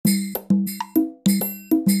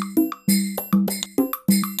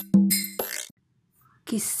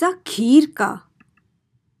किस्सा खीर का।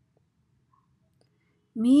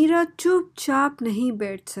 मीरा चुपचाप नहीं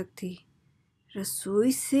बैठ सकती।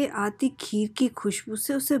 रसोई से आती खीर की खुशबू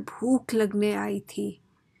से उसे भूख लगने आई थी।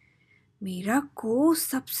 मीरा को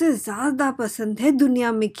सबसे ज्यादा पसंद है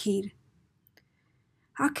दुनिया में खीर।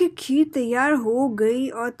 आखिर खीर तैयार हो गई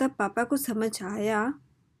और तब पापा को समझ आया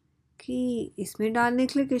कि इसमें डालने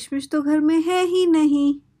के लिए किशमिश तो घर में है ही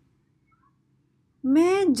नहीं।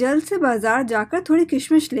 मैं जल्द से बाजार जाकर थोड़ी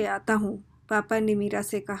किशमिश ले आता हूँ, पापा ने मीरा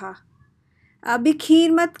से कहा। अभी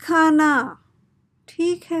खीर मत खाना।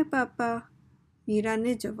 ठीक है पापा, मीरा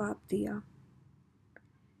ने जवाब दिया।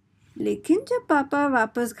 लेकिन जब पापा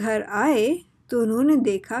वापस घर आए तो उन्होंने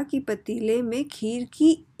देखा कि पतीले में खीर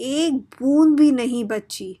की एक बूंद भी नहीं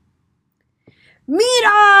बची।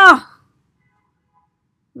 मीरा!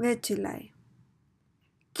 वह चिल्लाए,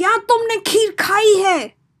 क्या तुमने खीर खाई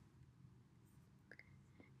है?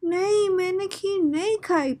 नहीं, मैंने खीर नहीं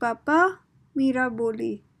खाई पापा, मीरा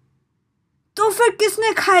बोली। तो फिर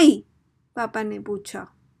किसने खाई? पापा ने पूछा।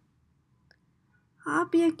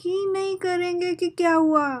 आप यकीन नहीं करेंगे कि क्या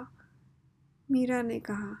हुआ, मीरा ने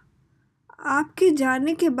कहा। आपके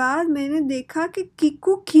जाने के बाद मैंने देखा कि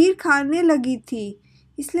किक्कू खीर खाने लगी थी,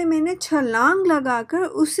 इसलिए मैंने छलांग लगाकर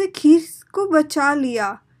उसे खीर को बचा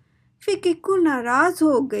लिया। फिर किक्कू नाराज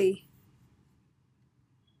हो गई।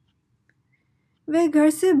 वह घर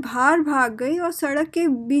से बाहर भाग गई और सड़क के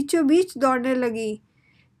बीचों बीच दौड़ने लगी।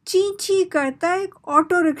 ची ची करता एक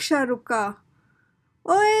ऑटो रिक्शा रुका।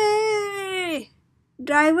 ओए!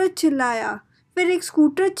 ड्राइवर चिल्लाया। फिर एक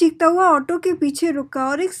स्कूटर चीखता हुआ ऑटो के पीछे रुका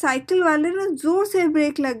और एक साइकिल वाले ने जोर से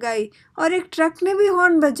ब्रेक लगाई और एक ट्रक ने भी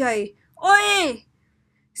हॉर्न बजाई। ओए!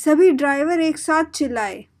 सभी ड्राइवर एक साथ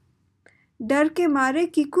चिल्लाए। डर के मारे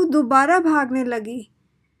किक्कू दोबारा भागने लगी।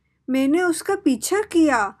 मैंने उसका पीछा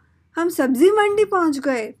किया। हम सब्जी मंडी पहुंच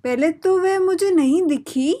गए। पहले तो वह मुझे नहीं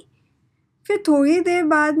दिखी, फिर थोड़ी देर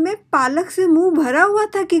बाद में पालक से मुंह भरा हुआ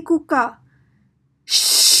था किक्कू का।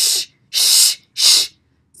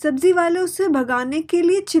 सब्जी वाले उसे भगाने के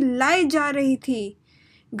लिए चिल्लाई जा रही थी।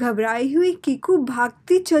 घबराई हुई किक्कू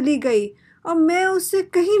भागती चली गई और मैं उसे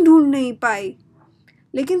कहीं ढूंढ नहीं पाई।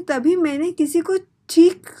 लेकिन तभी मैंने किसी को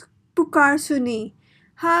चीख पुकार सुनी।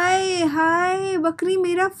 हाय हाय, बकरी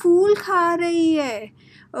मेरा फूल खा रही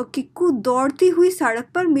है। और किक्कू दौड़ती हुई सड़क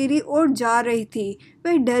पर मेरी ओर जा रही थी।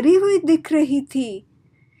 वह डरी हुई दिख रही थी।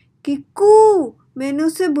 किक्कू, मैंने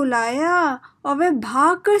उसे बुलाया और वह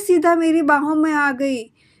भागकर सीधा मेरी बाहों में आ गई।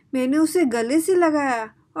 मैंने उसे गले से लगाया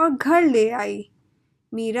और घर ले आई।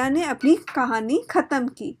 मीरा ने अपनी कहानी खत्म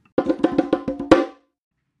की।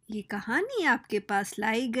 ये कहानी आपके पास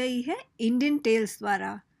लाई गई है इंडियन टेल्स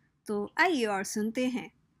द्वारा। तो आइए और सुनते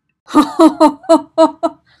हैं।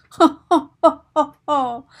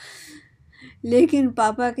 लेकिन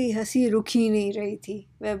पापा की हंसी रुक ही नहीं रही थी।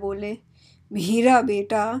 वह बोले, मीरा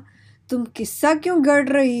बेटा, तुम किस्सा क्यों गढ़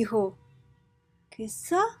रही हो?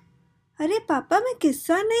 किस्सा? अरे पापा, मैं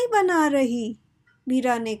किस्सा नहीं बना रही,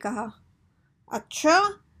 मीरा ने कहा। अच्छा,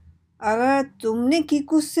 अगर तुमने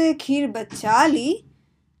किक्कू से खीर बचा ली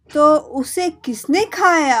तो उसे किसने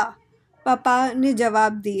खाया? पापा ने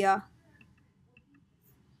जवाब दिया।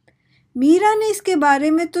 मीरा ने इसके बारे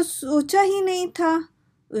में तो सोचा ही नहीं था।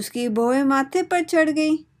 उसकी भौहें माथे पर चढ़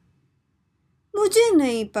गई। मुझे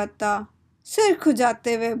नहीं पता, सिर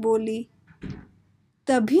खुजाते हुए बोली।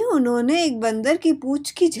 तभी उन्होंने एक बंदर की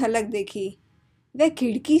पूंछ की झलक देखी। वह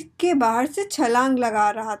खिड़की के बाहर से छलांग लगा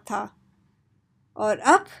रहा था। और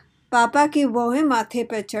अब पापा की भौहें माथे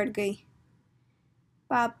पर चढ़ गई।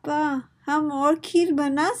 पापा, हम और खीर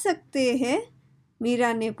बना सकते हैं?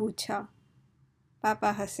 मीरा ने पूछा। पापा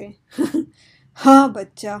हंसे। हाँ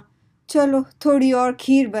बच्चा, चलो थोड़ी और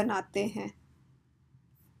खीर बनाते हैं।